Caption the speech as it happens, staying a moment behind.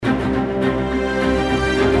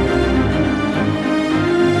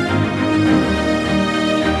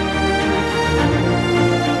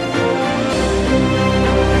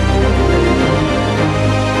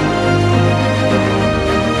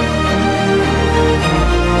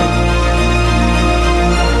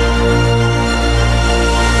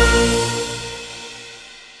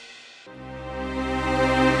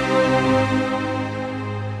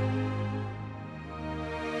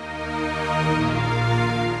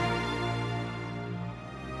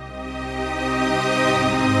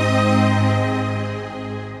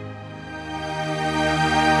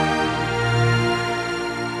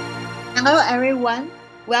everyone.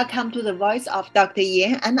 Welcome to the Voice of Dr.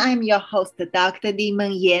 Yan, and I'm your host, Dr.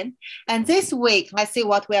 Li-Meng Yan. And this week, let's see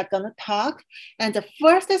what we are going to talk. And the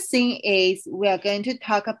first thing is we are going to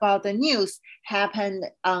talk about the news happened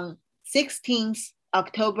on 16th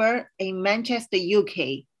October in Manchester,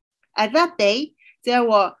 UK. At that day, there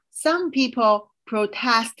were some people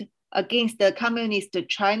protest against the communist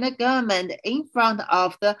China government in front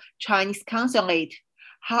of the Chinese consulate.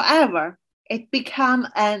 However, it became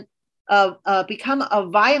a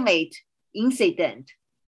violent incident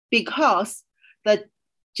because the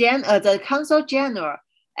consul-general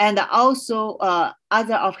and also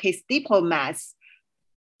other of his diplomats,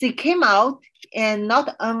 they came out and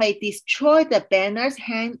not only destroyed the banners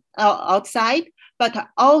outside, but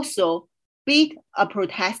also beat a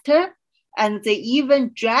protester, and they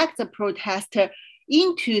even dragged the protester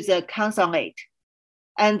into the consulate.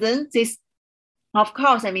 And then this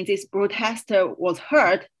protester was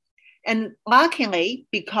hurt. And luckily,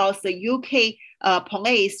 because the UK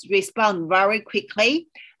police respond very quickly,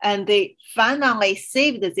 and they finally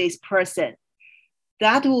saved this person,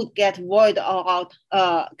 that would get void of a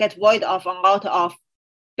lot of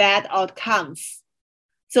bad outcomes.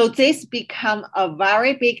 So this become a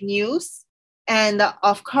very big news. And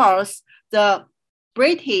of course, the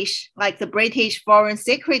British Foreign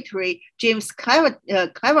Secretary James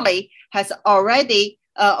Cleverly has already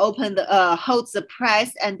holds the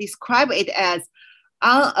press and describe it as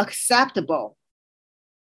unacceptable.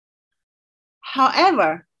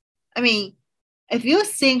 However, if you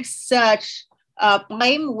think such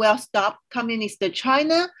blame will stop communist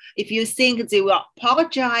China, if you think they will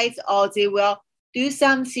apologize or they will do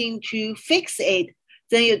something to fix it,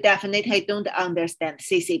 then you definitely don't understand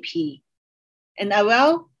CCP. And I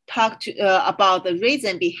will talk about the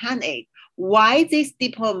reason behind it, why these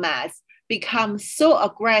diplomats become so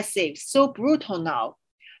aggressive, so brutal now,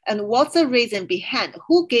 and what's the reason behind,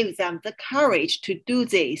 who gave them the courage to do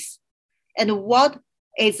this, and what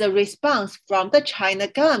is the response from the China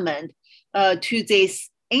government to this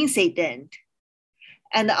incident.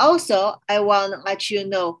 And also, I want to let you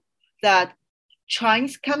know that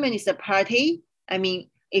Chinese Communist Party,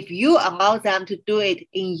 if you allow them to do it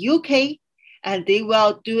in UK, and they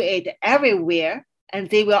will do it everywhere, and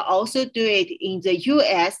they will also do it in the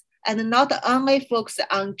US, and not only focus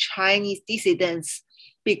on Chinese dissidents,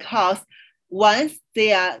 because once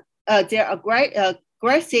their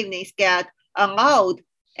aggressiveness get allowed,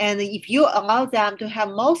 and if you allow them to have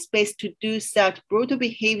more space to do such brutal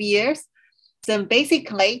behaviors, then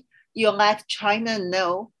basically you let China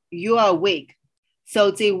know you are weak.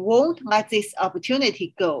 So they won't let this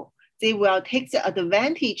opportunity go. They will take the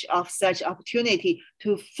advantage of such opportunity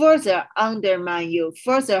to further undermine you,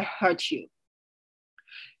 further hurt you.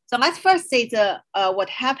 So let's first say what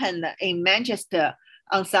happened in Manchester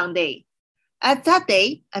on Sunday. At that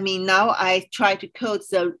day, now I try to quote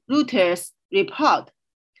the Reuters report.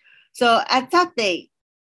 So at that day,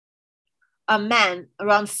 a man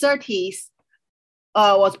around 30s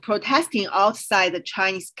was protesting outside the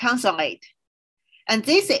Chinese consulate. And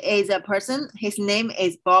this is a person, his name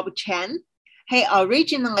is Bob Chen. He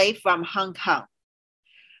originally from Hong Kong.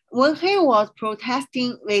 When he was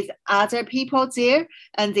protesting with other people there,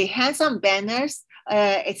 and they had some banners,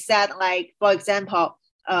 it said like, for example,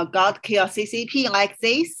 God kill CCP like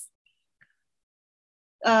this.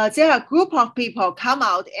 There are a group of people come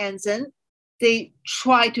out and then they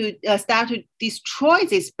try to start to destroy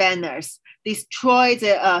these banners, destroy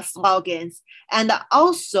the slogans. And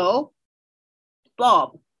also,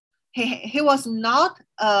 Bob, he was not,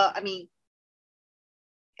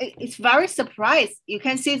 it's very surprised. You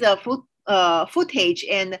can see the footage,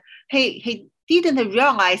 and he didn't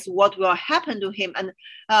realize what will happen to him. And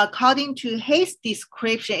according to his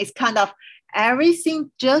description, it's kind of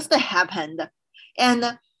everything just happened.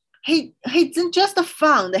 And he just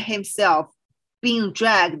found himself being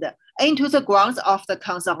dragged into the grounds of the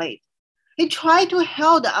consulate. He tried to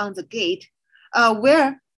hold on the gate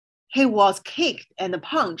where he was kicked and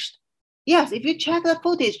punched. Yes, if you check the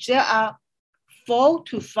footage, there are 4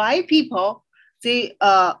 to 5 people. They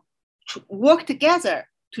work together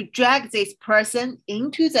to drag this person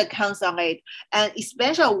into the consulate. And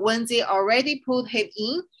especially when they already put him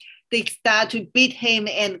in, they start to beat him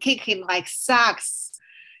and kick him like sacks.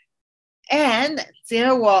 And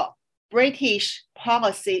there were British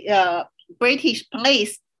police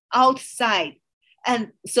outside.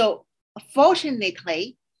 And so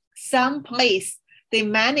fortunately, some police, they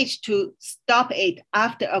managed to stop it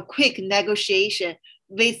after a quick negotiation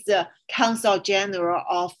with the consul-general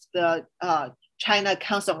of the China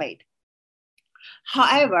consulate.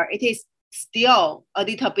 However, it is still a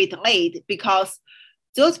little bit late because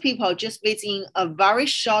those people just within a very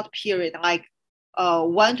short period, like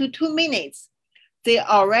 1 to 2 minutes, they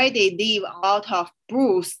already leave a lot of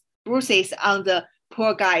bruises on the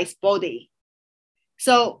poor guy's body.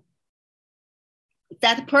 So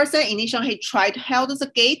that person initially he tried to hold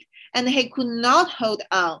the gate and he could not hold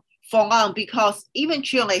on for long because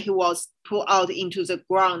eventually he was pulled out into the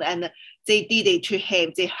ground and they did it to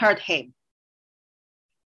him, they hurt him.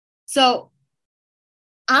 So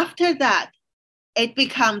after that, it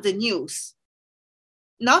became the news.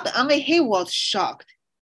 Not only he was shocked,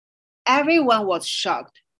 everyone was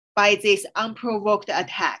shocked by this unprovoked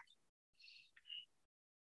attack.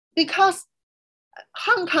 Because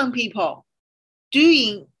Hong Kong people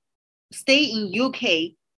stay in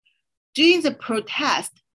UK, during the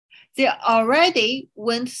protest, they already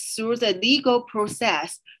went through the legal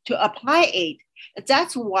process to apply it.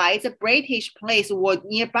 That's why the British police were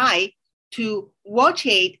nearby to watch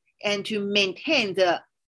it and to maintain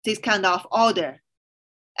this kind of order.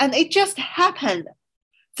 And it just happened.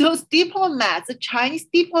 Those diplomats, the Chinese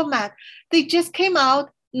diplomats, they just came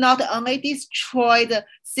out, not only destroyed the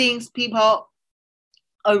things people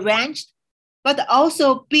arranged, but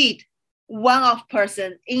also beat one of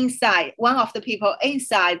the people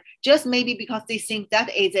inside, just maybe because they think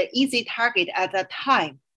that is an easy target at that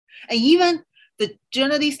time. And even the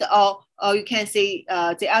journalists or you can say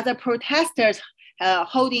the other protesters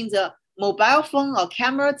holding the mobile phone or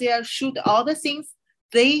camera there, shoot all the things,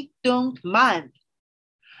 they don't mind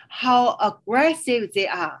how aggressive they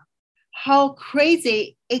are, how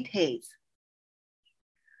crazy it is.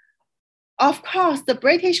 Of course, the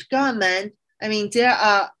British government, there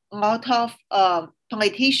are a lot of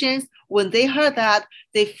politicians, when they heard that,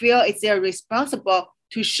 they feel it's their responsible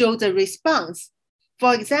to show the response.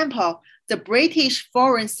 For example, the British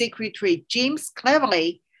Foreign Secretary James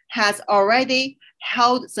Cleverly has already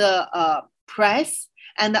held the press,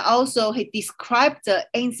 and also he described the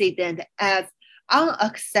incident as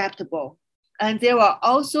unacceptable. And there were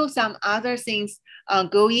also some other things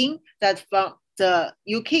going that from the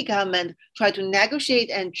UK government try to negotiate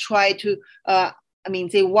and try to,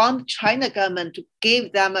 they want China government to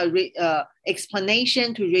give them a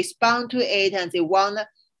explanation to respond to it, and they want to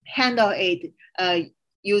handle it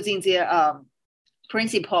using their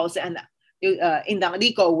principles and in the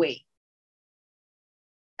legal way.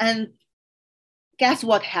 And guess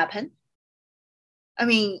what happened?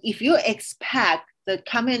 If you expect the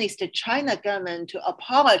communist China government to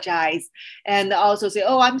apologize and also say,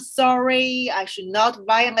 oh, I'm sorry, I should not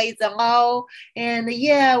violate the law. And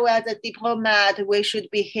yeah, we as a diplomat, we should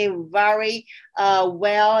behave very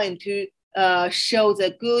well and to show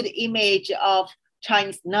the good image of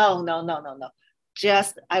Chinese. No.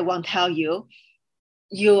 Just, I won't tell you,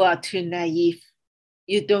 you are too naive.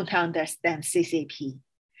 You don't understand CCP.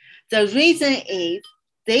 The reason is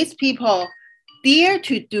these people dare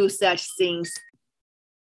to do such things.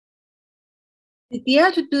 They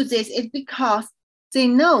dare to do this is because they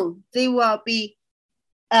know they will be,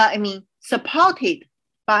 supported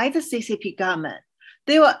by the CCP government.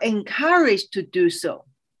 They were encouraged to do so.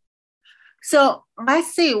 So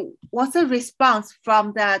let's see what's the response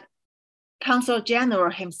from that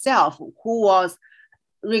consul-general himself, who was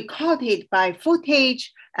recorded by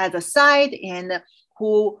footage at the side and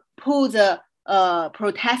who pulled the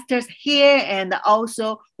protesters here and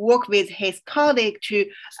also work with his colleague to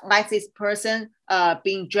let this person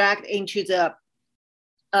being dragged into the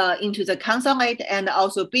consulate and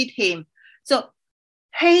also beat him. So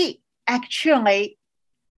he actually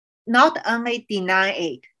not only denied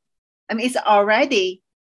it, it's already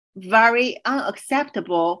very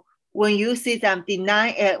unacceptable when you see them deny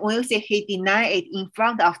it, when you see he denied it in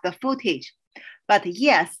front of the footage. But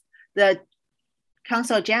yes, the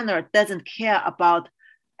consul-general doesn't care about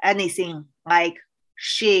anything like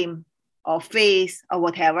shame or face or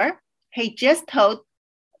whatever. He just told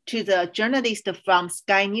to the journalist from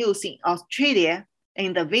Sky News in Australia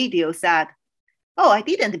in the video that, oh, I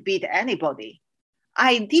didn't beat anybody.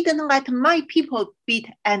 I didn't let my people beat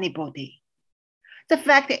anybody. The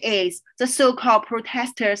fact is, the so-called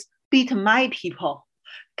protesters beat my people.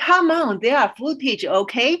 Come on, there are footage,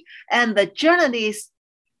 okay? And the journalist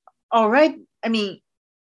already,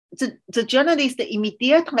 the journalist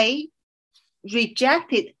immediately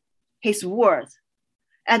rejected his words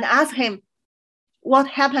and asked him, what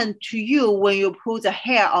happened to you when you pulled the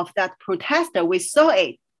hair of that protester? We saw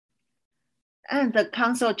it. And the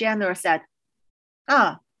consul-general said,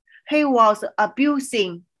 he was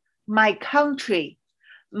abusing my country,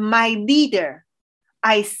 my leader.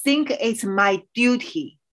 I think it's my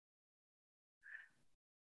duty.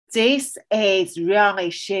 This is really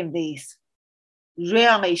shameless.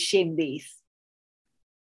 Really shameless.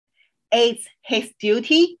 It's his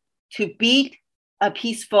duty to beat a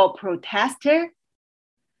peaceful protester.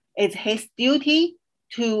 It's his duty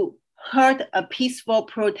to hurt a peaceful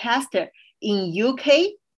protester in UK.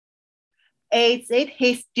 Is it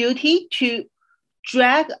his duty to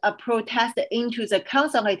drag a protester into the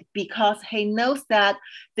consulate because he knows that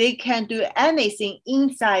they can do anything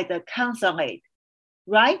inside the consulate,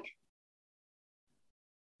 right?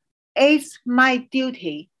 It's my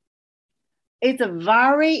duty. It's a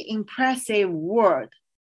very impressive word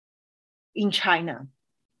in China.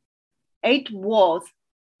 It was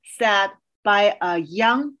said by a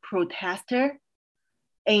young protester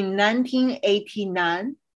in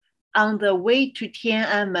 1989 on the way to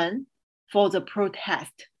Tiananmen for the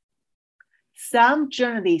protest. Some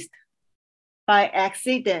journalists, by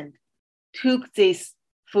accident, took this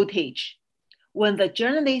footage. When the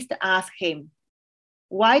journalist asked him,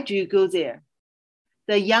 "Why do you go there?"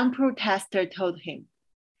 the young protester told him,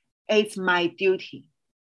 "It's my duty."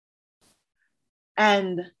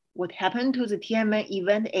 And what happened to the Tiananmen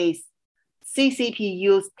event is CCP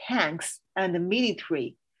used tanks and the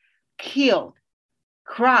military, killed,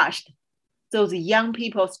 crushed those young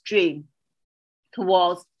people's dream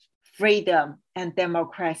towards freedom and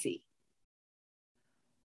democracy.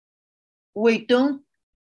 We don't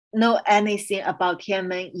know anything about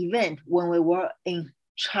Tiananmen event when we were in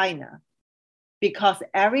China because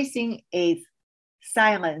everything is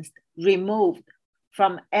silenced, removed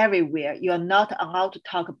from everywhere. You're not allowed to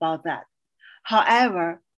talk about that.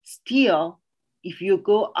 However, still, if you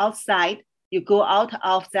go outside, you go out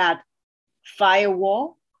of that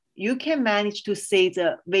firewall, you can manage to see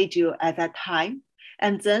the video at that time.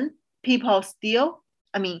 And then people still,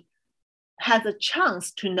 has a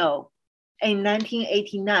chance to know. In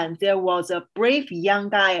 1989, there was a brave young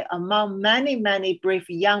guy among many, many brave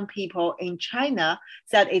young people in China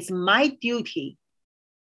said it's my duty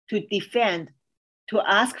to defend, to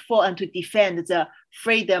ask for and to defend the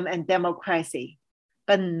freedom and democracy.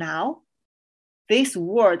 But now, this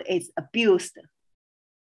word is abused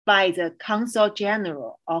by the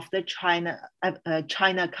consul-general of the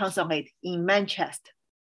China consulate in Manchester.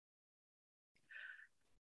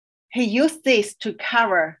 He used this to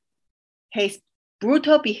cover his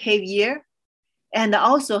brutal behavior, and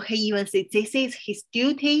also he even said this is his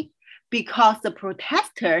duty because the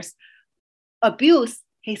protesters abuse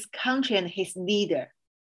his country and his leader.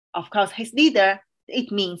 Of course, his leader,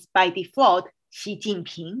 it means by default, Xi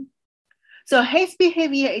Jinping. So his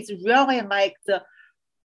behavior is really like the,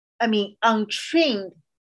 untrained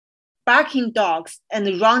barking dogs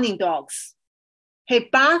and running dogs. He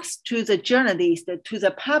barks to the journalists, to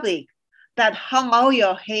the public, that how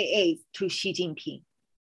loyal he is to Xi Jinping.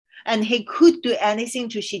 And he could do anything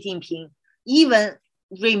to Xi Jinping, even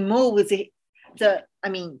remove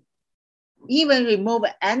even remove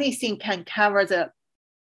anything can cover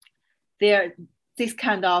this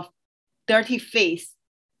kind of dirty face.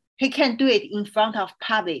 He can do it in front of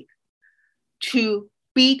public to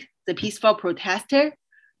beat the peaceful protester,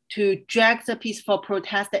 to drag the peaceful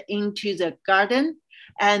protester into the garden,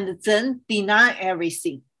 and then deny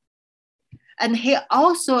everything. And he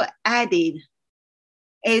also added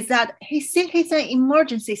is that he thinks it's an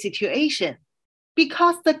emergency situation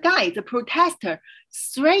because the protester,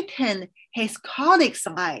 threatened his colleague's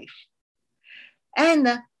life.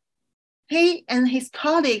 And he and his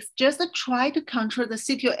colleagues just try to control the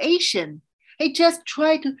situation. He just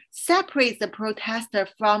tried to separate the protester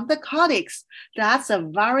from the colleagues. That's a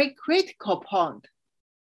very critical point.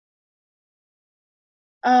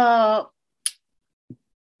 If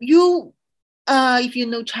you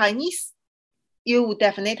know Chinese, you will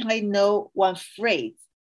definitely know one phrase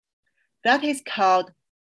that is called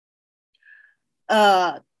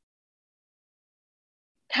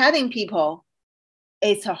telling people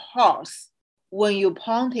it's a horse when you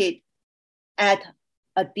point it at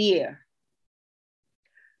a deer.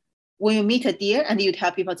 When you meet a deer and you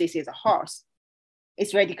tell people this is a horse,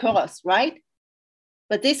 it's ridiculous, right?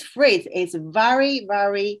 But this phrase is very,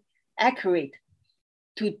 very accurate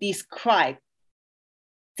to describe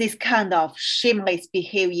this kind of shameless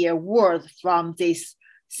behavior word from this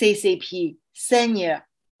CCP senior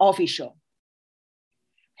official.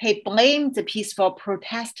 He blamed the peaceful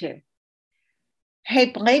protester. He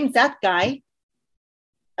blamed that guy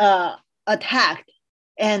attacked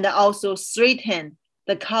and also threatened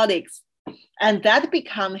the colleagues. And that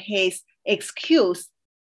became his excuse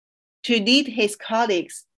to lead his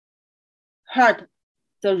colleagues hurt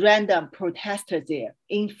the random protester there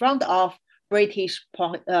in front of British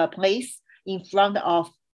police, in front of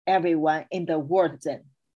everyone in the world then.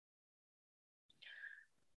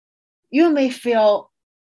 You may feel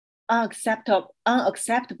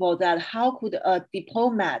unacceptable that how could a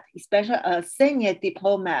diplomat, especially a senior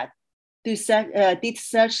diplomat, did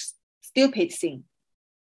such stupid thing.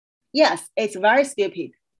 Yes, it's very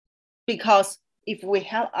stupid because if we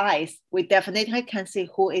have eyes, we definitely can see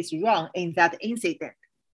who is wrong in that incident.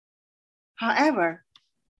 However,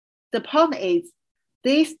 the problem is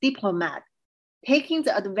this diplomat taking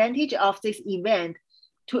the advantage of this event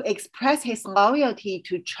to express his loyalty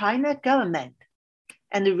to China government.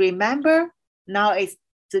 And remember, now it's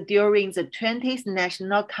during the 20th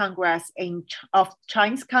National Congress of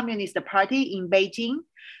Chinese Communist Party in Beijing.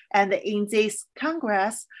 And in this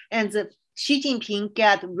Congress, and Xi Jinping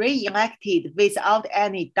get re-elected without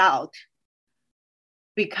any doubt,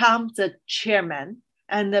 become the chairman,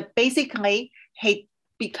 and basically he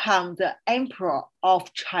become the emperor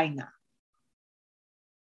of China.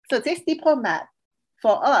 So this diplomat,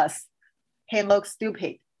 for us, he looks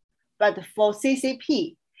stupid. But for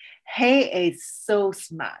CCP, he is so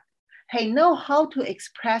smart. He knows how to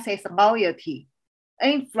express his loyalty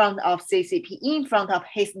in front of CCP, in front of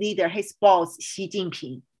his leader, his boss, Xi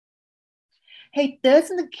Jinping. He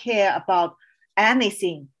doesn't care about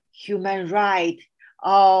anything, human rights,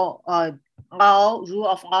 or law, rule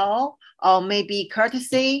of law, or maybe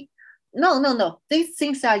courtesy. No. These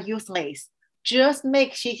things are useless. Just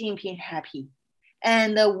make Xi Jinping happy.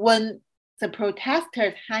 And when the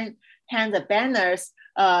protesters hang the banners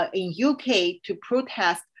in UK to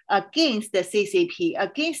protest against the CCP,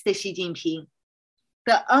 against the Xi Jinping,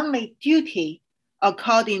 the only duty,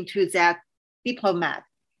 according to that diplomat,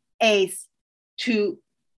 is to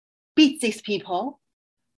beat these people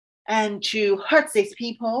and to hurt these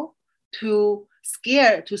people, to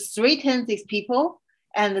scare, to threaten these people,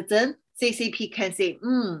 and then CCP can say,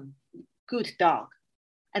 good dog.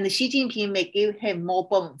 And Xi Jinping may give him more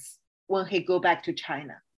bones when he go back to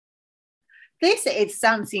China. This is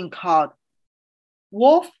something called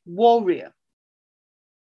wolf warrior.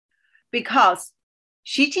 Because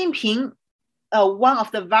Xi Jinping, one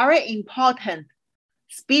of the very important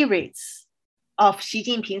spirits of Xi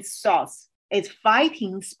Jinping's thoughts is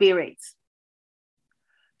fighting spirits.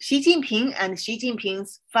 Xi Jinping and Xi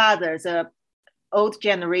Jinping's father, the old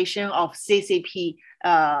generation of CCP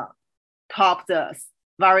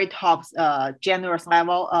very top generous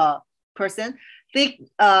level person, they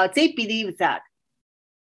believe that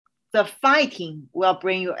the fighting will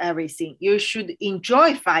bring you everything. You should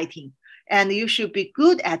enjoy fighting, and you should be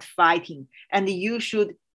good at fighting, and you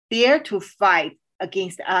should dare to fight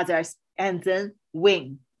against others and then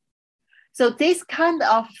win. So this kind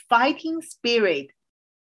of fighting spirit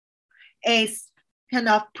is kind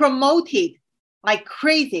of promoted like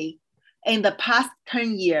crazy in the past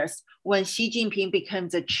 10 years when Xi Jinping became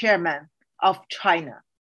the chairman of China.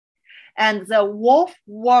 And the wolf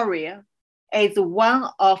warrior is one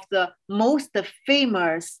of the most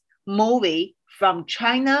famous movie from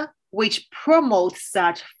China which promotes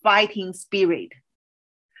such fighting spirit.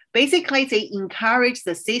 Basically, they encourage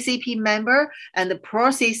the CCP member and the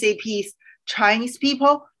pro-CCP's Chinese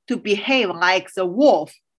people to behave like the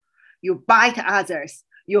wolf. You bite others,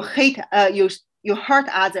 you hate, you hurt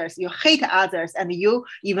others, you hate others, and you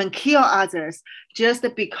even kill others just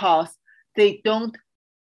because they don't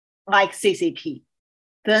like CCP.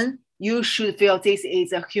 Then you should feel this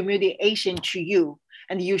is a humiliation to you,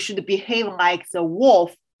 and you should behave like the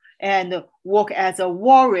wolf and work as a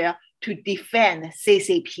warrior to defend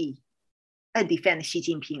CCP and defend Xi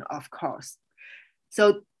Jinping, of course.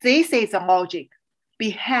 So this is the logic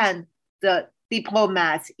behind the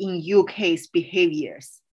diplomats in UK's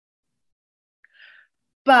behaviors.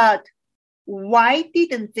 But why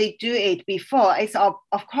didn't they do it before? It's of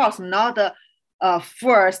course not the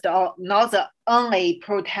first or not the only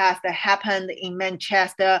protest that happened in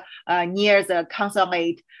Manchester near the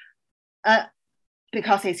consulate,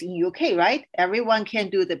 because it's in UK, right? Everyone can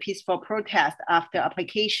do the peaceful protest after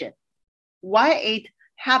application. Why it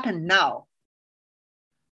happened now?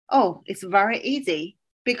 Oh, it's very easy.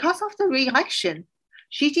 Because of the re-election,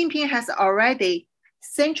 Xi Jinping has already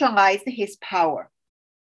centralized his power.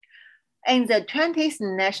 In the 20th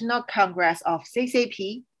National Congress of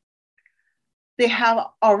CCP, they have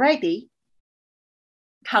already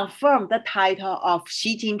confirmed the title of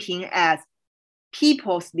Xi Jinping as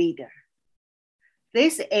People's Leader.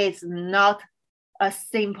 This is not a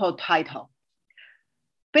simple title.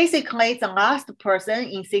 Basically, the last person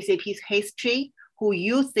in CCP's history who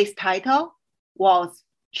used this title was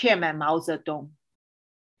Chairman Mao Zedong.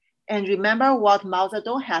 And remember what Mao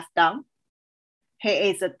Zedong has done? He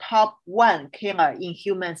is the top one killer in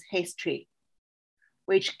human history,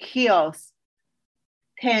 which kills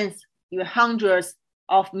tens, even hundreds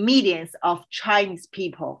of millions of Chinese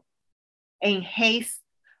people in his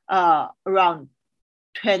around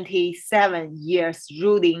 27 years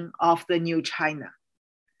ruling of the new China.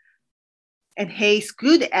 And he's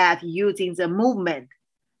good at using the movement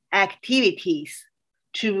activities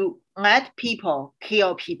to let people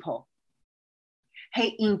kill people.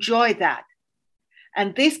 He enjoyed that.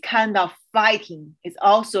 And this kind of fighting is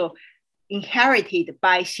also inherited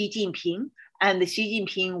by Xi Jinping, and Xi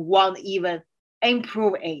Jinping won't even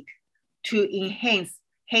improve it to enhance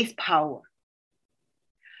his power.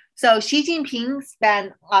 So Xi Jinping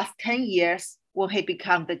spent last 10 years when he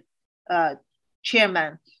became the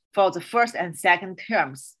chairman for the first and second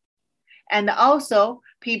terms. And also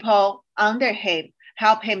people under him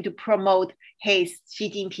help him to promote his Xi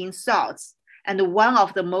Jinping thoughts. And one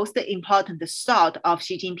of the most important thoughts of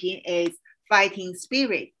Xi Jinping is fighting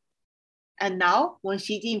spirit. And now when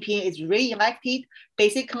Xi Jinping is re-elected,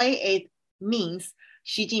 basically it means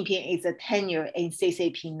Xi Jinping is a tenure in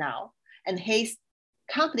CCP now. And he's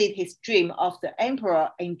completed his dream of the emperor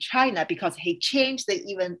in China because he changed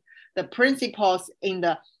even the principles in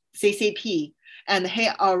the CCP. And he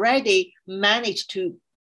already managed to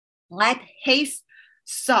let his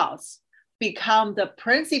thoughts become the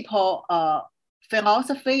principal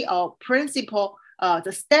philosophy or principle,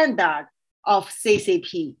 the standard of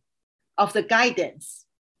CCP, of the guidance.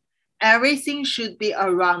 Everything should be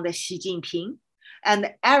around the Xi Jinping,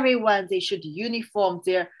 and everyone, they should uniform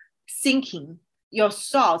their thinking. Your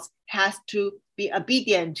thoughts has to be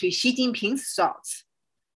obedient to Xi Jinping's thoughts.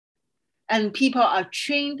 And people are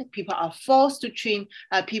trained, people are forced to train,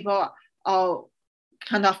 people are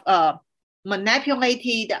kind of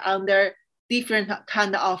manipulated under different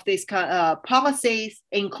kind of these policies,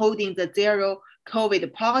 including the zero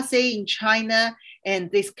COVID policy in China,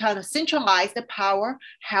 and this kind of centralized power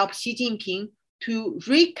helps Xi Jinping to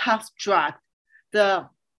reconstruct the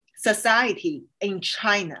society in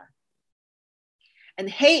China. And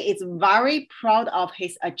he is very proud of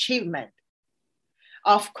his achievement.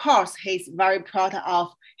 Of course, he's very proud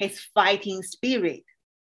of his fighting spirit.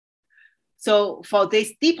 So for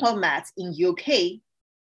these diplomats in UK,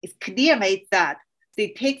 it's clearly that they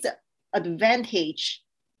take the advantage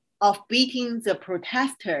of beating the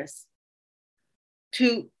protesters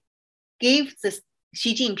to give the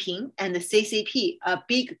Xi Jinping and the CCP a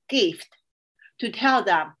big gift to tell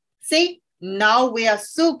them, see, now we are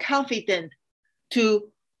so confident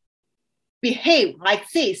to behave like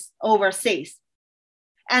this overseas.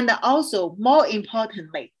 And also, more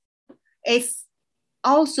importantly, it's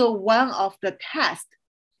also one of the tests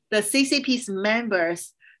the CCP's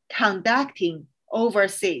members conducting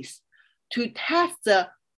overseas to test the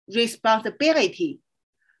responsibility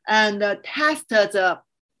and test the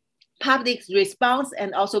public's response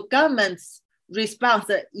and also government's response,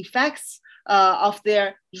 the effects of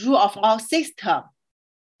their rule of law system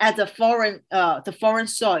at the foreign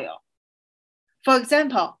soil. For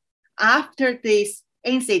example, after this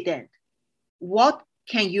incident, what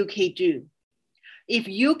can UK do? If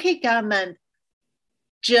UK government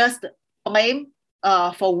just blame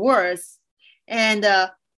for words, and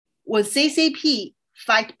when CCP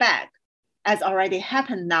fight back, as already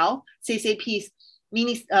happened now, CCP's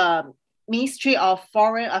Ministry of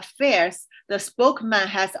Foreign Affairs, the spokesman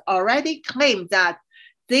has already claimed that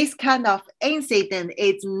this kind of incident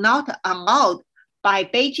is not allowed by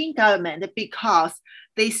Beijing government because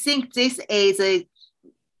they think this is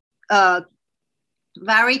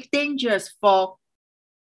very dangerous for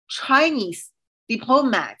Chinese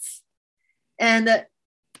diplomats. And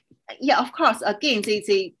yeah, of course, again,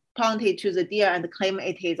 they pointed to the deer and claim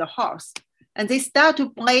it is a horse. And they start to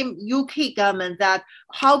blame UK government that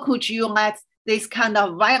how could you let this kind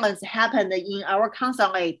of violence happen in our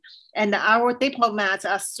consulate, and our diplomats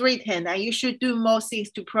are threatened, and you should do more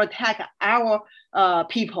things to protect our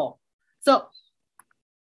people. So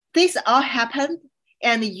this all happened,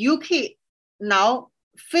 and UK now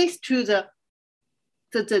face to the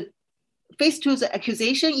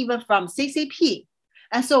accusation even from CCP.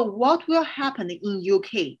 And so what will happen in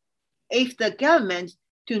UK if the government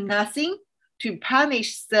do nothing to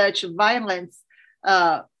punish such violence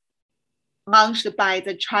launched by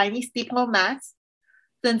the Chinese diplomats?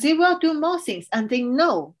 Then they will do more things. And they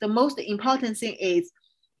know the most important thing is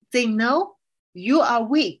they know you are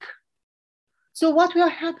weak. So what will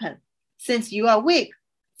happen? Since you are weak,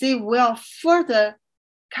 they will further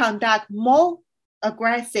conduct more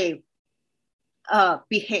aggressive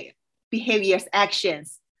behaviors,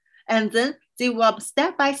 actions. And then they will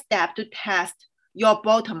step by step to test your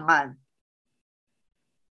bottom line.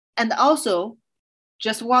 And also,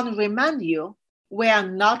 just want to remind you, we are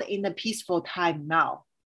not in a peaceful time now.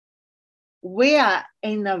 We are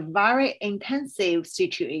in a very intensive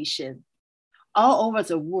situation. all over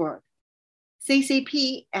the world.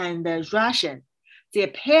 CCP and the Russian, they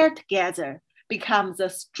pair together, become the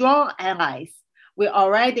strong allies. We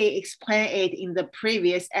already explained it in the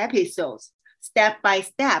previous episodes. Step by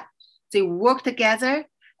step, they work together,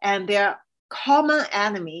 and their common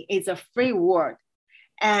enemy is a free world.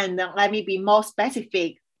 And let me be more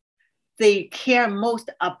specific. They care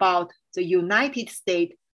most about the United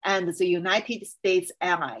States and the United States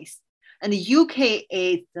allies. And the UK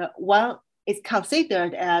is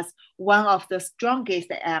considered as one of the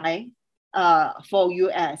strongest allies for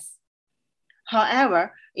US.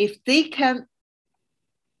 However, if they can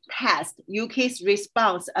test UK's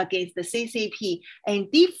response against the CCP in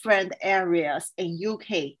different areas in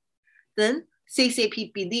UK, then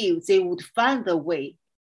CCP believes they would find a way,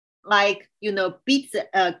 like, kick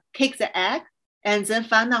the egg, and then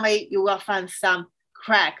finally you will find some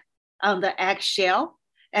crack on the eggshell,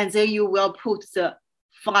 and then you will put the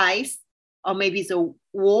flies or maybe the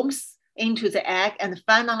worms into the egg, and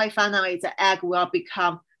finally the egg will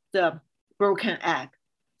become the broken egg.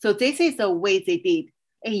 So this is the way they did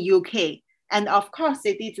in UK. And of course,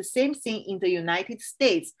 they did the same thing in the United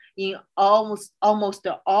States in almost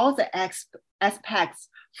all the aspects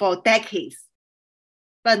for decades.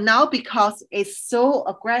 But now, because it's so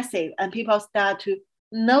aggressive and people start to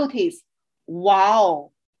notice,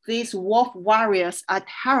 wow, these wolf warriors are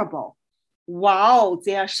terrible. Wow,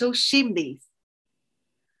 they are so shameless.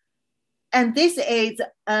 And this is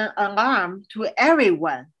an alarm to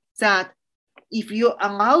everyone that if you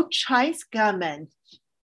allow Chinese government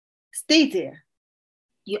stay there,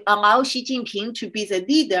 you allow Xi Jinping to be the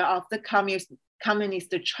leader of the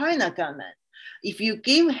communist China government, if you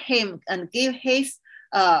give him and give his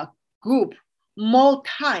group more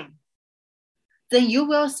time, then you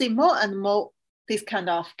will see more and more this kind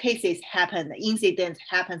of cases happen, incidents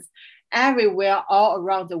happens everywhere all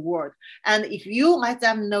around the world. And if you let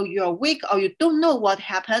them know you're weak or you don't know what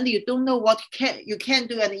happened, you don't know what you can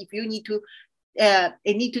do, and if you need to,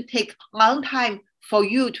 it need to take a long time for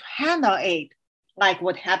you to handle it, like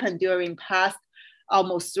what happened during past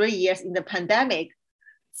almost 3 years in the pandemic,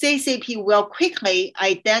 CCP will quickly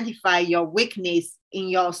identify your weakness in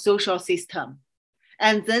your social system.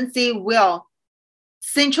 And then they will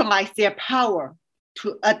centralize their power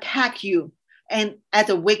to attack you and as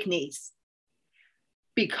a weakness,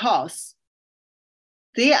 because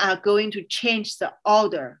they are going to change the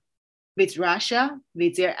order with Russia,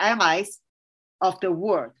 with their allies of the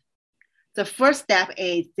world. The first step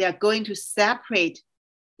is they are going to separate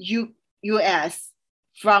US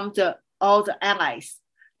from all the allies,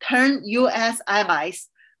 turn US allies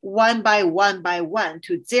one by one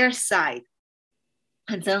to their side.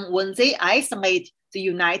 And then when they isolate the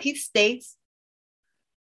United States,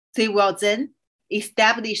 they will then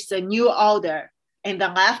establish the new order in the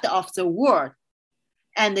left of the world.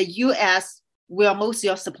 And the US will lose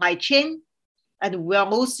your supply chain and will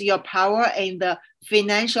lose your power in the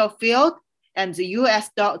financial field. And the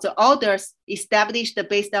the orders established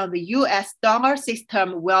based on the US dollar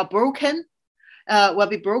system will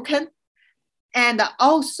be broken. And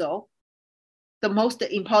also, the most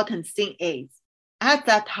important thing is, at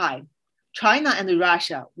that time, China and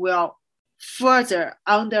Russia will further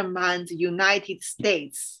undermine the United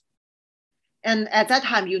States. And at that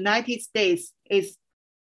time, United States is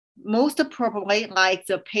most probably like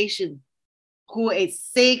the patient who is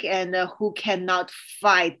sick and who cannot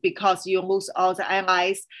fight because you lose all the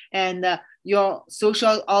allies, and your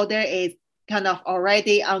social order is kind of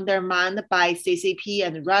already undermined by CCP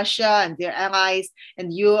and Russia and their allies,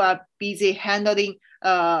 and you are busy handling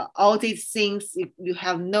all these things. You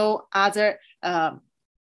have no other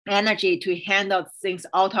energy to handle things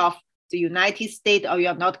out of the United States, or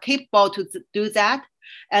you're not capable to do that.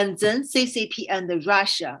 And then CCP and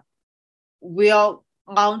Russia will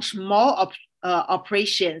launch more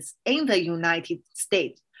operations in the United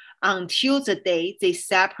States until the day they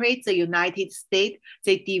separate the United States,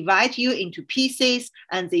 they divide you into pieces,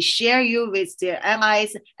 and they share you with their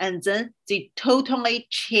allies, and then they totally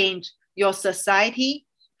change your society,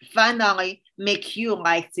 finally make you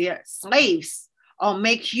like their slaves, or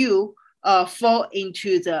make you fall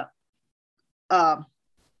into the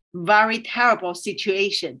very terrible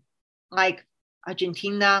situation, like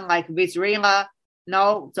Argentina, like Venezuela.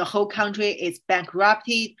 Now the whole country is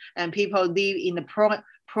bankrupted and people live in the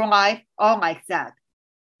pro-life, all like that.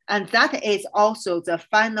 And that is also the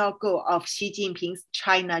final goal of Xi Jinping's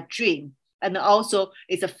China dream, and also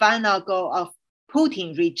is the final goal of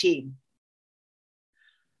Putin regime.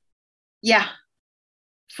 Yeah,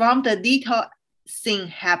 from the little thing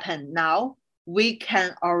happen now, we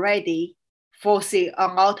can already foresee a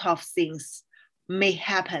lot of things may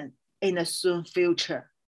happen in the soon future.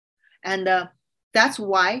 And that's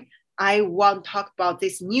why I want to talk about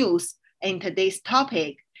this news in today's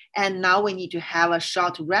topic. And now we need to have a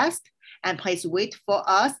short rest, and please wait for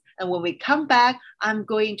us. And when we come back, I'm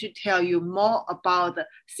going to tell you more about the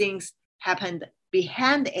things happened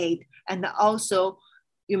behind it. And also,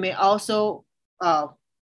 you may also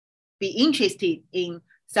be interested in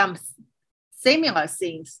some similar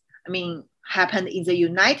things, happened in the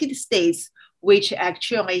United States, which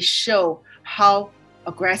actually show how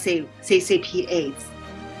aggressive CCP is.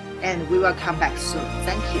 And we will come back soon.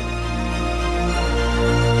 Thank you.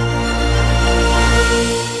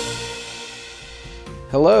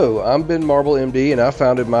 Hello, I'm Ben Marble, MD, and I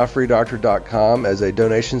founded MyFreeDoctor.com as a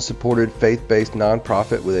donation-supported, faith-based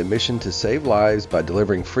nonprofit with a mission to save lives by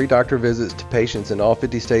delivering free doctor visits to patients in all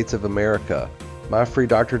 50 states of America.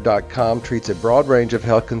 MyFreeDoctor.com treats a broad range of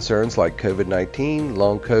health concerns like COVID-19,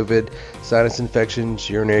 long COVID, sinus infections,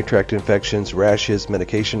 urinary tract infections, rashes,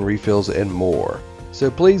 medication refills, and more.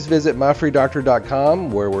 So please visit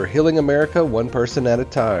MyFreeDoctor.com, where we're healing America one person at a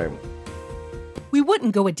time. We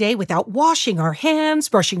wouldn't go a day without washing our hands,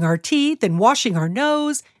 brushing our teeth, and washing our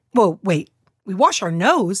nose. Whoa, wait, we wash our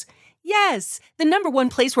nose? Yes, the number one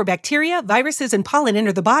place where bacteria, viruses, and pollen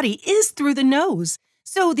enter the body is through the nose.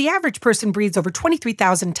 So the average person breathes over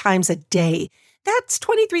 23,000 times a day. That's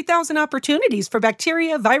 23,000 opportunities for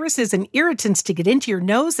bacteria, viruses, and irritants to get into your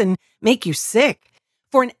nose and make you sick.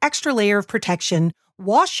 For an extra layer of protection,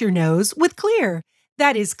 wash your nose with Xlear.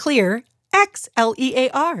 That is Xlear,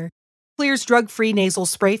 Xlear. Xlear's drug-free nasal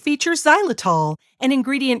spray features xylitol, an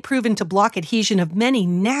ingredient proven to block adhesion of many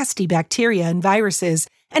nasty bacteria and viruses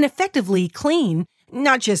and effectively clean,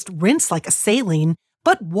 not just rinse like a saline,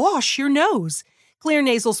 but wash your nose. Xlear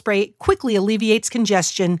nasal spray quickly alleviates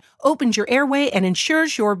congestion, opens your airway, and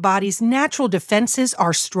ensures your body's natural defenses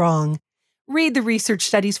are strong. Read the research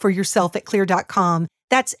studies for yourself at Xlear.com.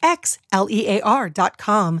 That's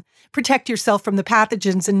Xlear.com. Protect yourself from the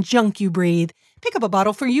pathogens and junk you breathe. Pick up a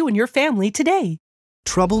bottle for you and your family today.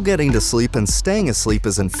 Trouble getting to sleep and staying asleep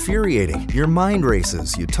is infuriating. Your mind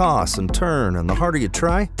races, you toss and turn, and the harder you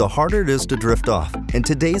try, the harder it is to drift off. And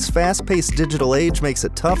today's fast-paced digital age makes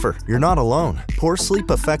it tougher. You're not alone. Poor sleep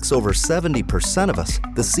affects over 70% of us.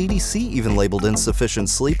 The CDC even labeled insufficient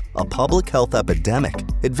sleep a public health epidemic.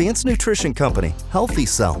 Advanced nutrition company Healthy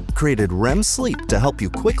Cell created REM sleep to help you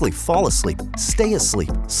quickly fall asleep, stay asleep,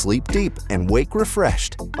 sleep deep, and wake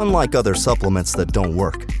refreshed. Unlike other supplements that don't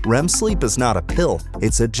work, REM sleep is not a pill.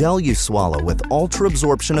 It's a gel you swallow with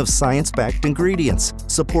ultra-absorption of science-backed ingredients,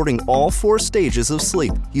 supporting all 4 stages of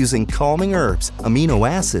sleep using calming herbs, amino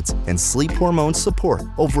acids, and sleep hormone support.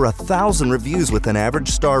 Over 1,000 reviews with an average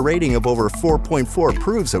star rating of over 4.4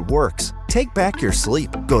 proves it works. Take back your sleep.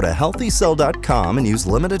 Go to HealthyCell.com and use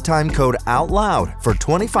limited time code OUTLOUD for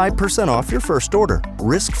 25% off your first order.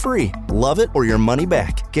 Risk-free. Love it or your money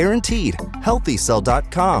back. Guaranteed.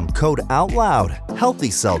 HealthyCell.com code OUTLOUD.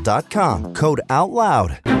 HealthyCell.com code OUTLOUD.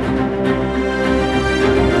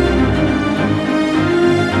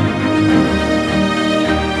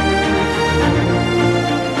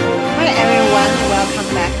 Hi everyone,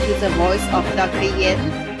 welcome back to the Voice of Dr. Yan.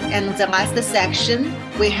 And the last section,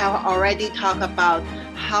 we have already talked about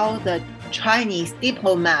how the Chinese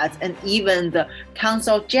diplomats and even the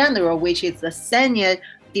consul-general, which is the senior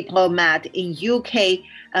diplomat in UK,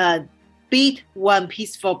 beat one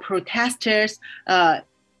peaceful protesters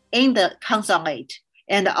in the consulate.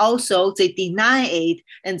 And also they deny it,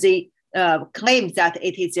 and they claim that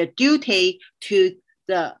it is a duty to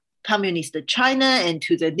the Communist China and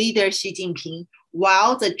to the leader Xi Jinping,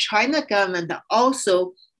 while the China government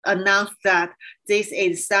also announced that this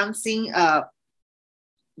is something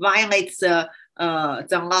violates the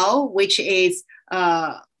law, which is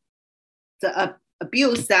the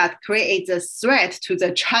abuse that creates a threat to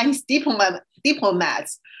the Chinese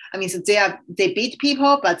diplomats. So they beat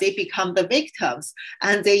people, but they become the victims,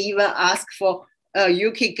 and they even ask for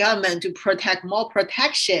UK government to protect more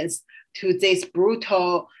protections to these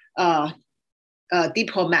brutal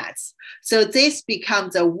diplomats. So this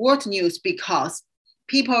becomes a world news because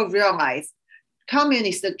people realize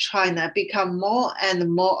Communist China become more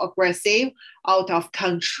and more aggressive, out of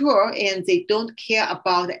control, and they don't care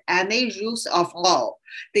about any rules of law.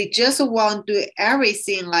 They just want to do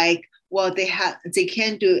everything like what they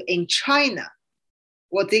can do in China,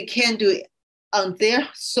 what they can do on their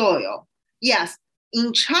soil. Yes,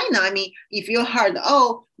 in China, if you heard,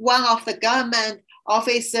 one of the government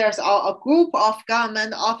officers or a group of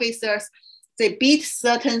government officers, they beat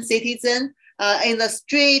certain citizen in the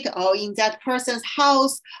street or in that person's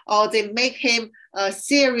house, or they make him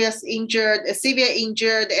severe injured,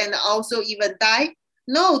 and also even die.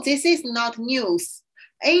 no, this is not news.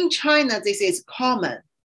 In China, this is common.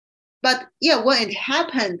 But yeah, when it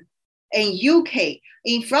happened in UK,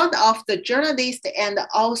 in front of the journalist and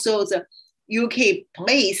also the UK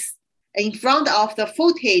police, in front of the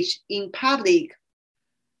footage in public,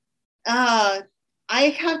 I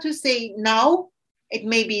have to say now it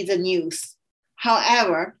may be the news.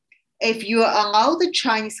 However, if you allow the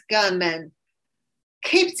Chinese government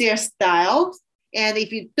keep their style, and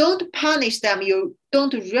if you don't punish them, you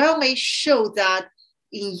don't really show that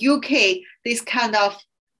in UK this kind of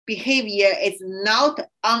behavior is not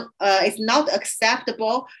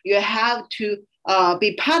acceptable. You have to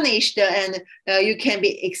be punished, and you can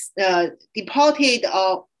be deported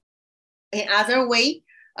or in other way.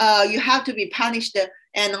 You have to be punished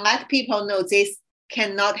and let people know this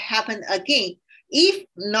cannot happen again. If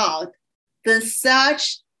not, then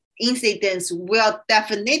such incidents will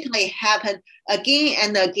definitely happen again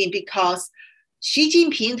and again, because Xi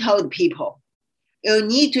Jinping told people, you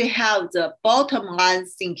need to have the bottom line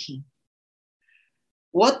thinking.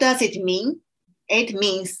 What does it mean? It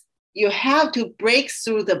means you have to break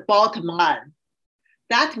through the bottom line.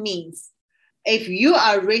 That means if you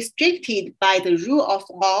are restricted by the rule of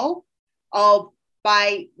law or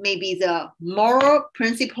by maybe the moral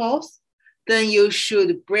principles, then you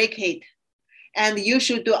should break it. And you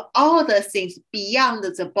should do all the things beyond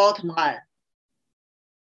the bottom line.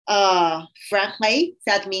 Frankly,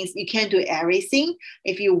 that means you can do everything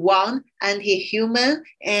if you want, anti-human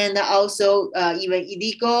and also even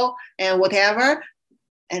illegal and whatever.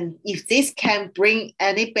 And if this can bring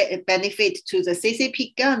any benefit to the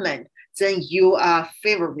CCP government, then you are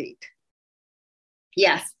favorite.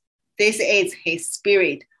 Yes, this is his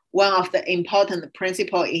spirit, one of the important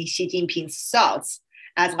principles in Xi Jinping's thoughts,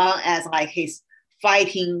 as long as like his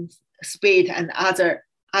fighting spirit and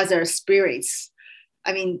other spirits.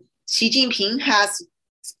 I mean, Xi Jinping has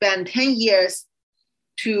spent 10 years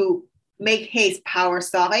to make his power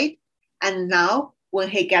solid. And now when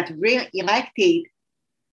he got re-elected,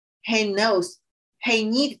 he knows he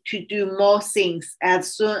needs to do more things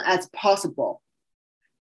as soon as possible.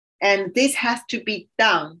 And this has to be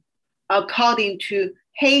done according to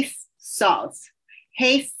his thoughts,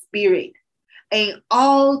 his spirit, in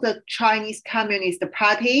all the Chinese Communist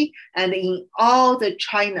Party and in all the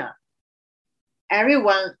China.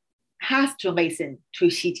 Everyone has to listen to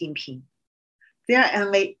Xi Jinping.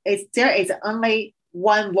 There is only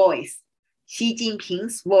one voice, Xi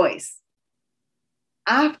Jinping's voice.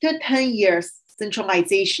 After 10 years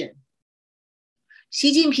centralization,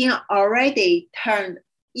 Xi Jinping already turned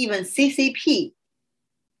even CCP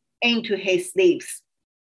into his slaves.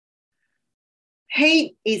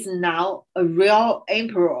 He is now a real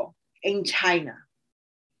emperor in China.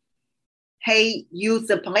 He used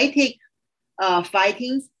the political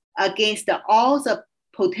fightings against all the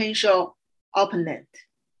potential opponent.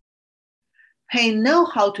 He knows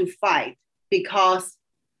how to fight because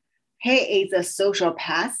he is a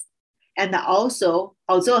sociopath, and also,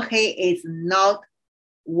 although he is not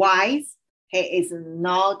wise, he is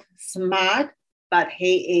not smart, but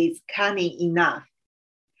he is cunning enough.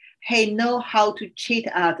 He knows how to cheat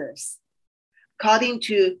others. According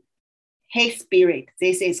to his spirit,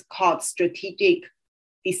 this is called strategic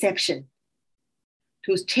deception.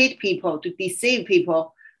 To cheat people, to deceive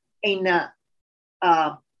people in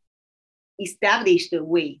an established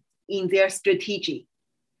way in their strategy.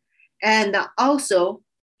 And also,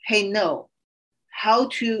 he knows how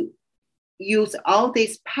to use all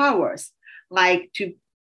these powers, like to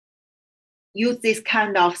use this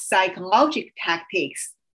kind of psychological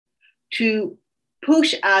tactics to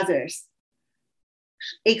push others,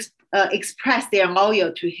 express their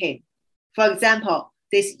loyalty to him. For example,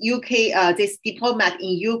 this diplomat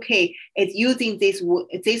in UK is using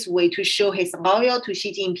this way to show his loyalty to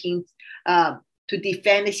Xi Jinping, to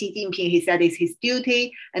defend Xi Jinping. He said it's his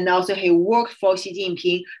duty, and also he worked for Xi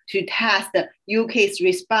Jinping to test the UK's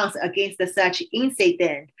response against such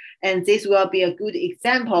incident. And this will be a good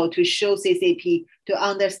example to show CCP to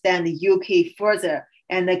understand the UK further,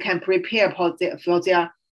 and they can prepare for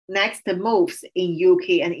their next moves in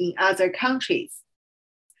UK and in other countries.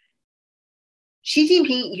 Xi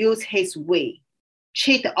Jinping used his way,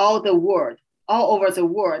 cheat all over the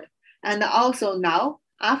world. And also now,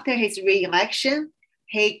 after his re-election,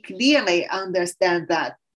 he clearly understands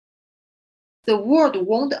that the world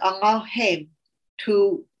won't allow him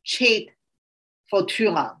to cheat for too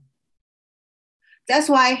long. That's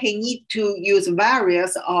why he needs to use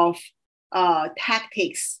various of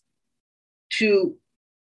tactics to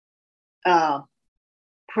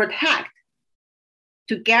protect,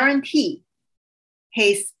 to guarantee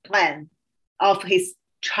his plan of his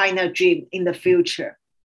China dream in the future.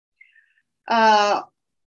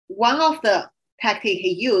 One of the tactics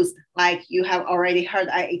he used, like you have already heard,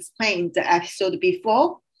 I explained the episode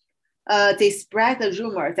before, they spread the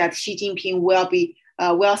rumor that Xi Jinping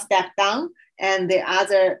will step down and the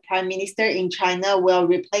other prime minister in China will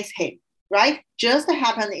replace him, right? Just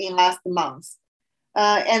happened in last month.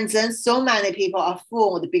 And then so many people are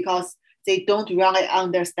fooled because they don't really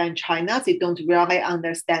understand China. They don't really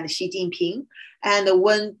understand Xi Jinping. And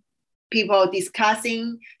when people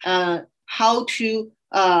discussing how to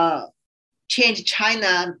change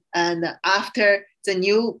China, and after the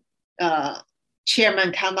new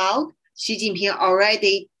chairman come out, Xi Jinping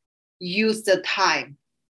already used the time.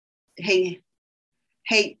 He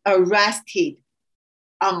arrested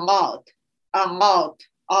a lot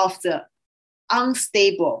of the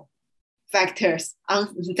unstable factors.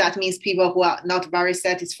 That means people who are not very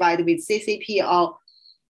satisfied with CCP or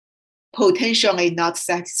potentially not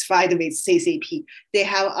satisfied with CCP. They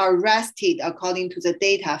have arrested, according to the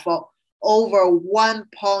data, for over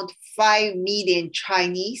 1.5 million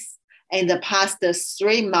Chinese in the past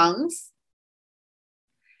 3 months.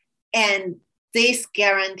 And this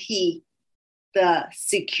guarantee the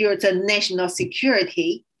national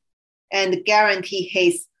security and guarantee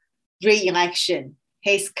his re-election,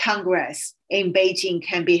 his Congress in Beijing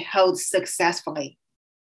can be held successfully.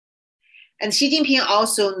 And Xi Jinping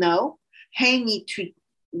also know he need to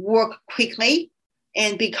work quickly,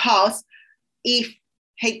 and because if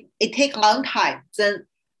it take a long time, then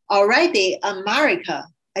already America,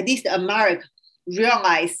 at least America,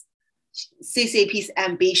 realize CCP's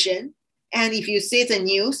ambition. And if you see the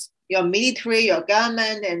news, your military, your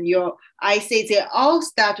government, and your IC, they all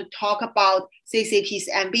start to talk about CCP's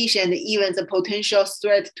ambition, even the potential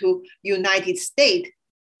threat to United States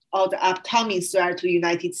or the upcoming threat to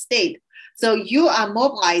United States. So you are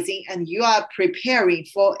mobilizing and you are preparing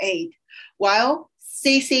for it, while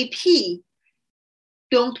CCP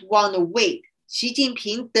don't want to wait. Xi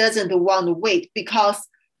Jinping doesn't want to wait because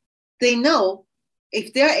they know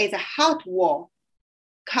if there is a hot war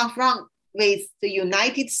confront with the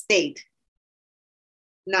United States,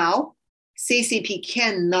 now CCP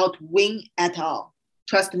cannot win at all.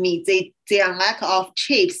 Trust me, their lack of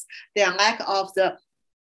chips, their lack of the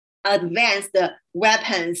advanced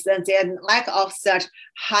weapons, and their lack of such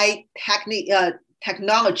high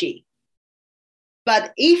technology.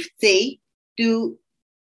 But if they do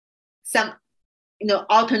some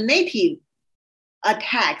alternative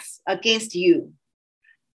attacks against you,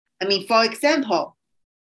 I mean, for example,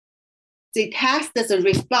 they test the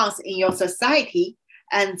response in your society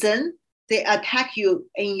and then they attack you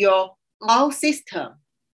in your own system.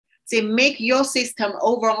 They make your system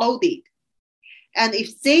overloaded. And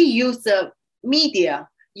if they use the media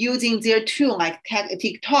using their tool like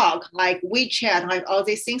TikTok, like WeChat, like all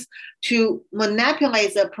these things to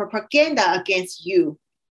manipulate the propaganda against you,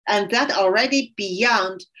 and that already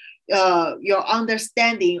beyond your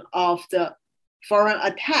understanding of the foreign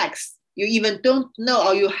attacks, you even don't know,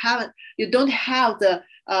 or you don't have the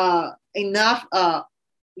enough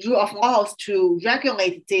rule of laws to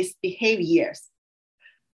regulate these behaviors,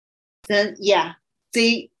 then yeah,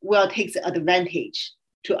 they will take the advantage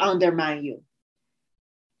to undermine you.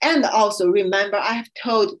 And also remember, I have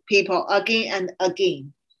told people again and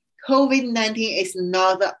again, COVID-19 is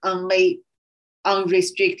not the only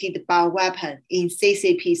unrestricted bioweapon in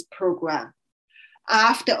CCP's program.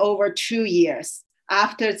 After over 2 years,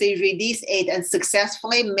 after they released it and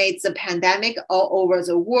successfully made the pandemic all over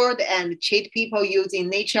the world and cheat people using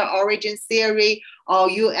nature origin theory or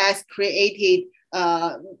US created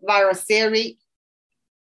virus theory,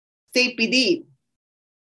 they believe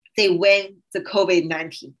they win the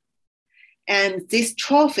COVID-19. And this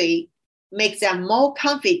trophy makes them more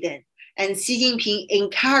confident. And Xi Jinping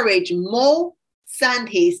encouraged more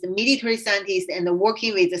scientists, military scientists, and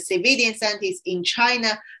working with the civilian scientists in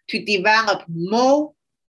China to develop more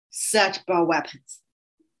such bioweapons.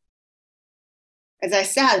 As I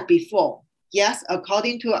said before, yes,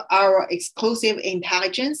 according to our exclusive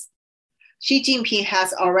intelligence, Xi Jinping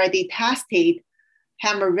has already tested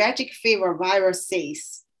hemorrhagic fever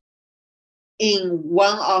viruses in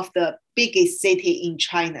one of the biggest cities in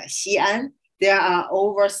China, Xi'an. There are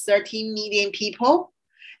over 13 million people,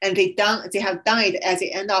 and they have done it at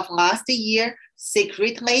the end of last year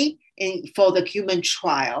secretly for the human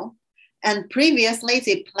trial. And previously,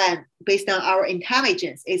 they planned, based on our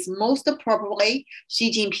intelligence, is most probably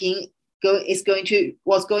Xi Jinping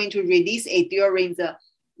was going to release it during the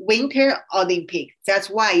Winter Olympic. That's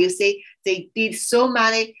why you see they did so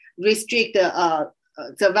many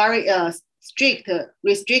strict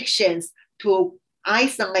restrictions to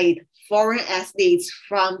isolate foreign athletes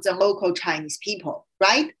from the local Chinese people,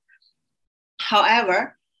 right?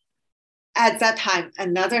 However, at that time,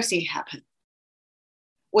 another thing happened.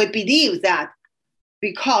 We believe that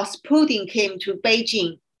because Putin came to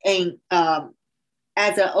Beijing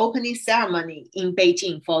as an opening ceremony in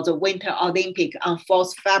Beijing for the Winter Olympic on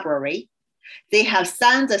 4th February, they have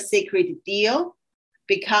signed the secret deal,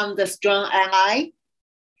 become the strong ally,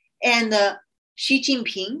 and Xi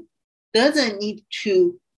Jinping doesn't need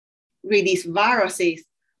to release viruses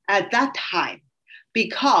at that time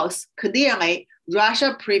because clearly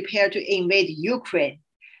Russia prepared to invade Ukraine.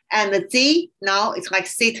 And they now it's like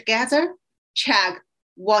sit together, check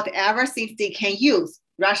whatever things they can use.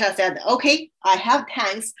 Russia said, okay, I have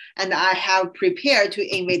tanks and I have prepared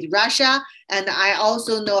to invade Russia. And I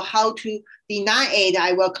also know how to deny it.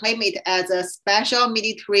 I will claim it as a special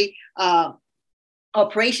military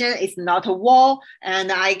operation. It's not a war.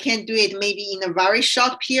 And I can do it maybe in a very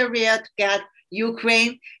short period to get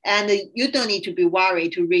Ukraine. And you don't need to be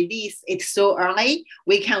worried to release it so early.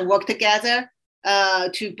 We can work together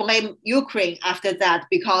to blame Ukraine after that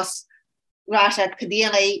because Russia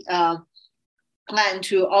clearly plan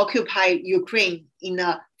to occupy Ukraine in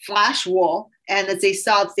a flash war, and they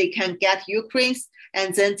thought they can get Ukraine,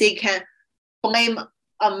 and then they can blame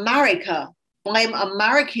Americans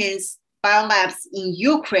biolabs in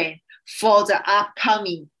Ukraine for the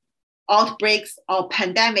upcoming outbreaks or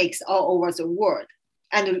pandemics all over the world.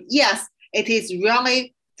 And yes, it is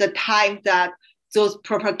really the time that those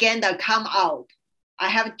propaganda come out. I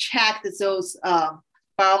have checked those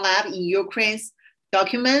biolab in Ukraine's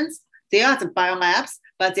documents. They are the biolabs,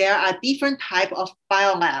 but there are different types of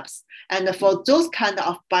biolabs. And for those kind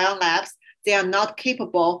of biolabs, they are not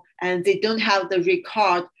capable and they don't have the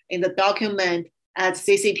record in the document as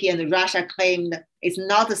CCP and Russia claimed. It's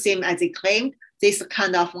not the same as they claimed. This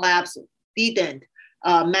kind of labs didn't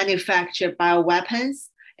manufacture bioweapons.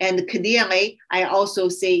 And clearly, I also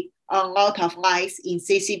see a lot of lies in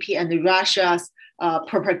CCP and Russia's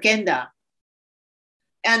propaganda.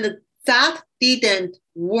 And that didn't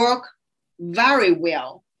work very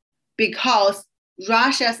well because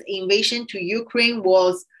Russia's invasion to Ukraine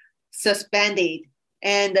was suspended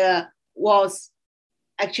and was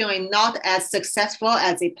actually not as successful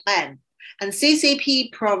as they planned. And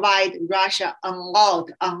CCP provide Russia a lot,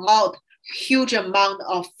 huge amount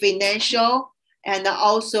of financial and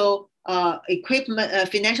also equipment,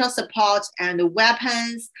 financial support and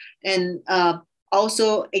weapons and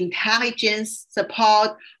also intelligence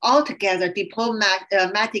support, altogether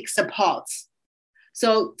diplomatic supports.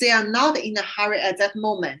 So they are not in a hurry at that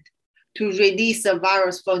moment to release the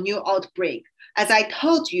virus for new outbreak. As I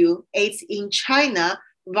told you, it's in China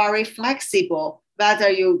very flexible, whether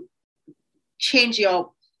you change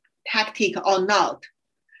your tactic or not.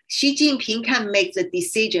 Xi Jinping can make the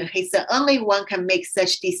decision. He's the only one can make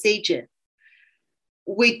such decision.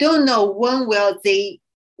 We don't know when will they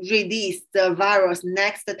release the virus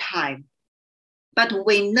next time, but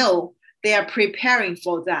we know they are preparing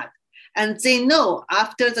for that. And they know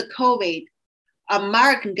after the COVID,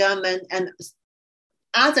 American government and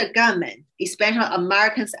other government, especially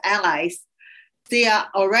Americans' allies, they are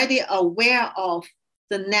already aware of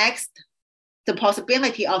the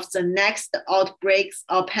possibility of the next outbreaks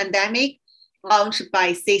or pandemic launched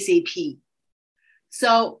by CCP.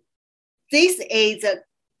 So this is,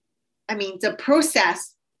 the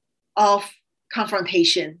process of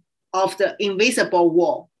confrontation of the invisible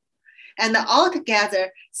war. And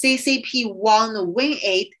altogether, CCP want to win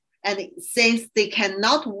it. And since they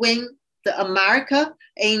cannot win the America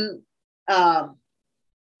in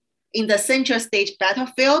the central stage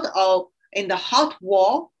battlefield or in the hot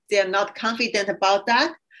war, they are not confident about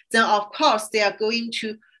that. Then of course they are going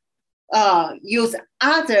to use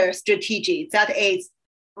other strategy, that is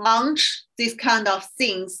launch these kind of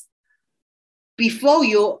things before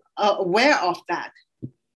you are aware of that.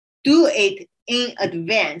 Do it in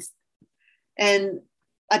advance and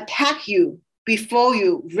attack you before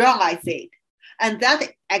you realize it. And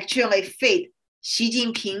that actually fit Xi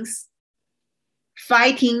Jinping's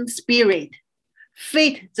fighting spirit,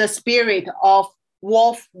 fit the spirit of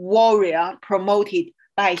wolf warrior promoted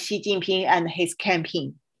by Xi Jinping and his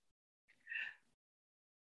campaign.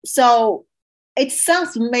 So it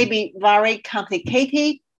sounds maybe very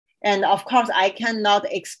complicated. And of course, I cannot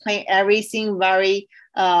explain everything very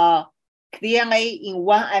clearly in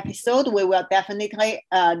one episode. We will definitely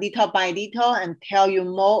little by little and tell you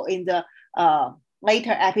more in the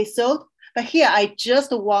later episode. But here, I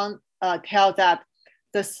just want to tell that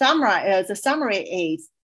the summary is,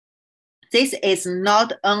 this is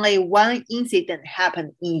not only one incident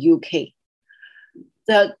happened in UK.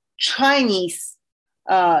 The Chinese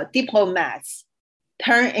diplomats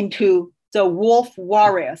turn into the wolf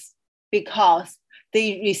warriors because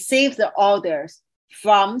they received the orders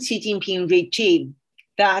from Xi Jinping regime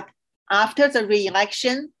that after the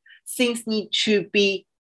re-election, things need to be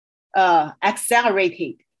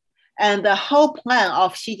accelerated. And the whole plan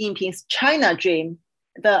of Xi Jinping's China dream,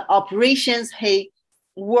 the operations he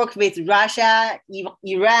worked with Russia,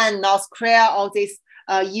 Iran, North Korea, all these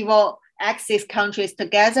evil Axis countries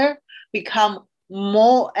together, become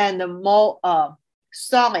more and more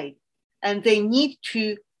solid. And they need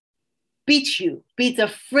to beat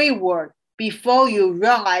the free world before you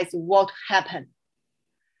realize what happened.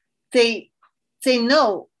 They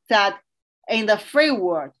know that in the free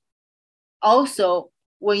world, also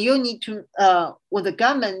when you need to, when the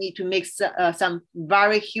government need to make some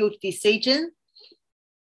very huge decision,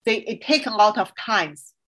 it takes a lot of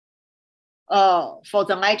times for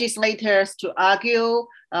the legislators to argue,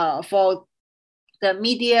 for the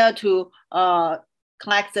media to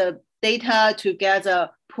collect the data to get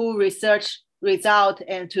a pool research result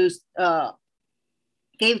and to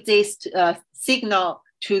give this signal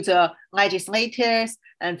to the legislators,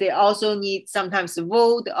 and they also need sometimes to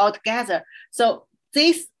vote altogether. So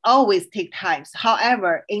this always takes time.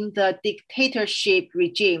 However, in the dictatorship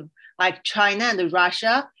regime like China and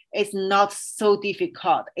Russia, it's not so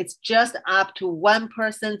difficult. It's just up to one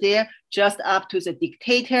person there, just up to the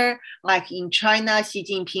dictator. Like in China, Xi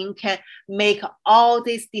Jinping can make all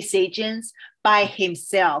these decisions by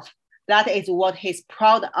himself. That is what he's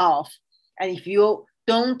proud of. And if you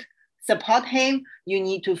don't support him, you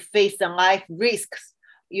need to face the life risks.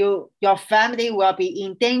 Your family will be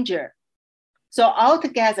in danger. So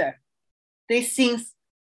altogether, these things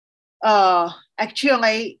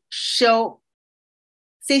actually show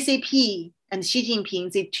CCP and Xi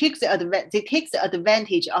Jinping, they take the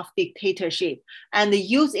advantage of dictatorship and they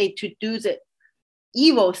use it to do the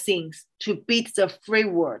evil things to beat the free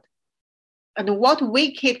world. And what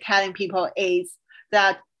we keep telling people is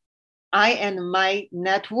that I and my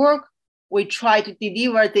network, we try to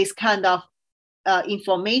deliver this kind of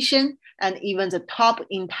information and even the top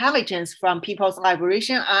intelligence from People's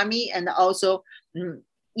Liberation Army and also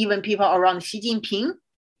even people around Xi Jinping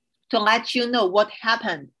to let you know what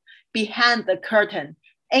happened behind the curtain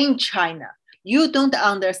in China. You don't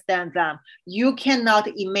understand them. You cannot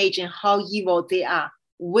imagine how evil they are.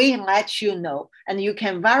 We let you know, and you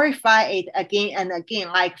can verify it again and again.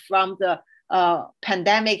 Like from the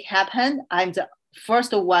pandemic happened, I'm the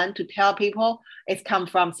first one to tell people it's come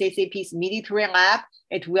from CCP's military lab.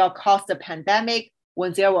 It will cause the pandemic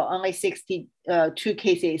when there were only 62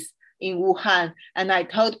 cases in Wuhan. And I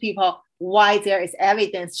told people why there is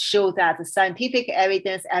evidence show that the scientific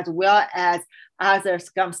evidence as well as other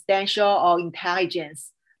circumstantial or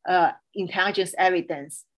intelligence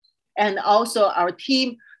evidence. And also our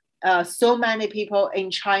team, so many people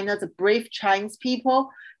in China, the brave Chinese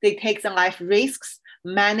people, they take the life risks.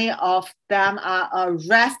 Many of them are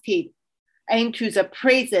arrested into the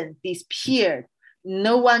prison, disappeared.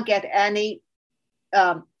 No one get any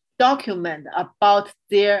document about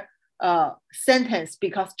their sentence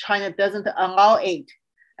because China doesn't allow it.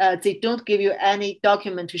 They don't give you any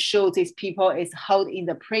document to show these people is held in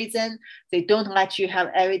the prison. They don't let you have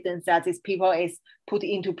evidence that these people is put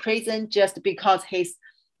into prison just because he's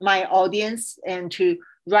my audience and to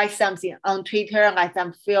write something on Twitter, let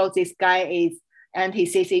them feel this guy is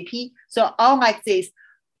anti-CCP. So all like this,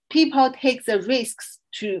 people take the risks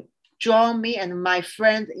to join me and my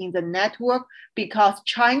friends in the network because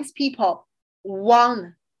Chinese people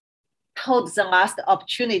want told the last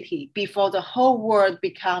opportunity before the whole world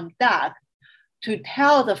become dark to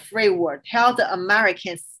tell the free world, tell the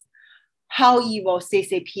Americans how evil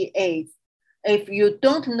CCP is. If you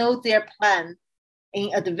don't know their plan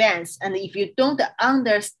in advance, and if you don't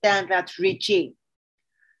understand that regime,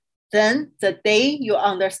 then the day you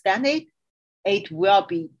understand it, it will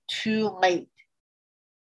be too late.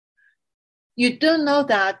 You don't know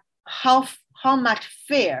that how much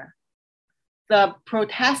fear the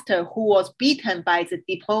protester who was beaten by the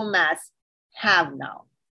diplomats have now.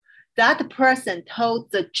 That person told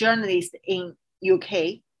the journalist in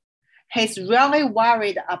UK, he's really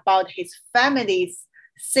worried about his family's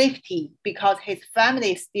safety because his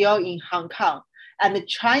family is still in Hong Kong. And the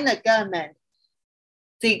China government,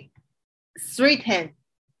 they threaten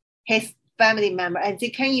his family member and they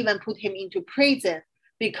can even put him into prison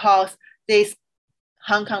because this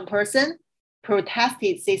Hong Kong person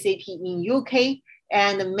protested CCP in UK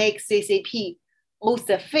and make CCP lose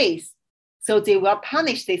the face. So they will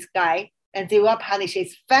punish this guy and they will punish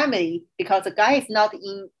his family because the guy is not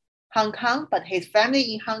in Hong Kong, but his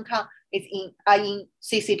family in Hong Kong are in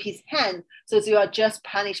CCP's hand. So they will just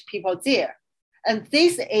punish people there. And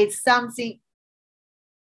this is something,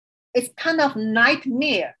 it's kind of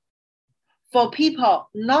nightmare for people,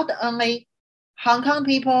 not only Hong Kong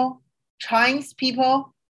people, Chinese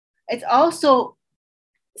people, it's also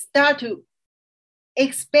start to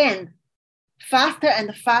expand faster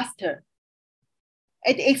and faster.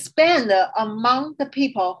 It expands among the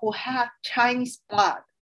people who have Chinese blood.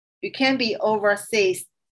 You can be overseas,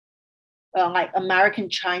 like American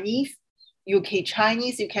Chinese, UK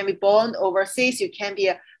Chinese. You can be born overseas. You can be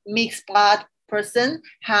a mixed blood person,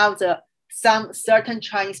 have some certain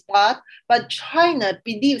Chinese blood. But China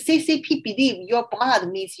CCP believe your blood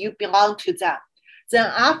means you belong to them.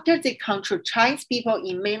 Then after they control Chinese people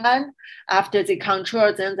in mainland, after they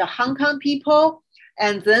control then the Hong Kong people,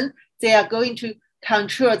 and then they are going to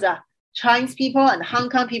control the Chinese people and Hong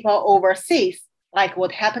Kong people overseas, like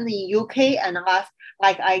what happened in UK and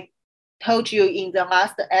like I told you in the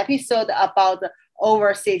last episode about the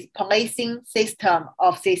overseas policing system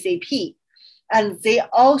of CCP. And they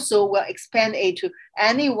also will expand it to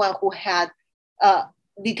anyone who had a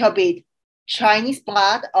little bit Chinese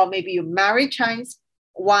blood, or maybe you marry Chinese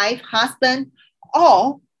wife, husband,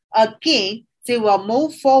 or again, they will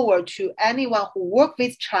move forward to anyone who work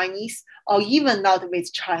with Chinese or even not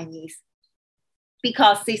with Chinese.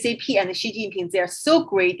 Because CCP and Xi Jinping, they're so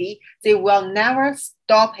greedy, they will never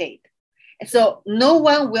stop it. So no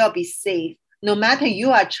one will be safe, no matter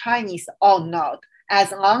you are Chinese or not,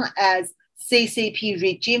 as long as CCP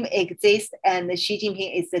regime exists and Xi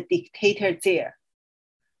Jinping is the dictator there.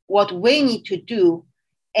 What we need to do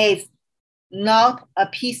is not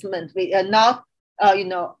appeasement, not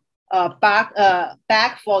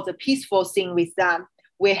back for the peaceful thing with them.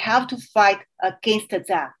 We have to fight against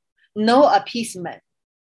them. No appeasement.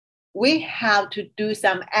 We have to do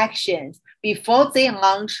some actions before they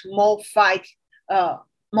launch more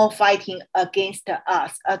fighting against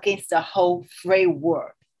us, against the whole free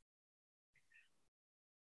world.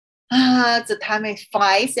 The time is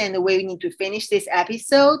flies and we need to finish this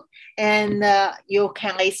episode. And you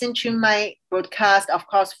can listen to my broadcast, of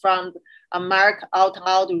course, from America Out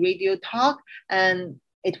Loud Radio Talk. And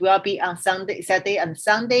it will be on Saturday and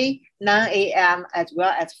Sunday, 9 a.m. as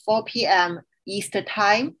well as 4 p.m. Eastern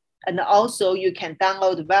time. And also you can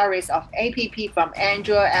download various of app from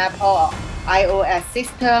Android, Apple, or iOS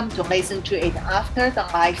system to listen to it after the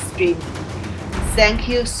live stream. Thank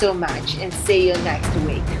you so much and see you next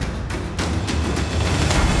week.